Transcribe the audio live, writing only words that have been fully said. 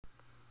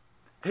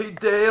Hey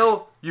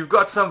Dale, you've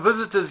got some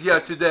visitors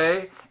here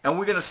today, and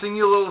we're gonna sing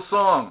you a little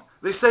song.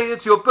 They say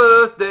it's your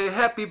birthday,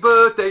 happy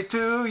birthday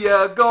to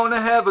ya,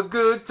 gonna have a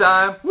good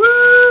time.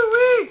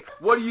 Woo-wee!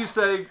 What do you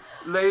say,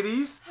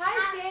 ladies? Hi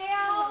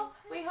Dale,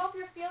 we hope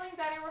you're feeling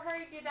better. We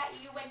heard that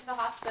you went to the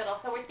hospital,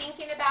 so we're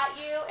thinking about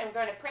you and we're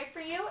going to pray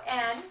for you,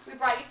 and we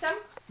brought you some.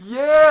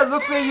 Yeah,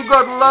 look there, you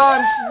got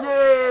lunch,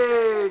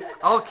 yay!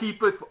 I'll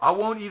keep it, I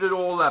won't eat it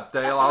all up,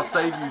 Dale, I'll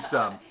save you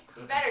some.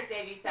 You better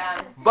save you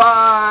some.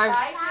 Bye!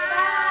 Bye, Dale.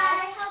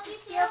 Bye. Hope you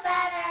feel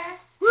better.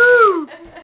 Woo!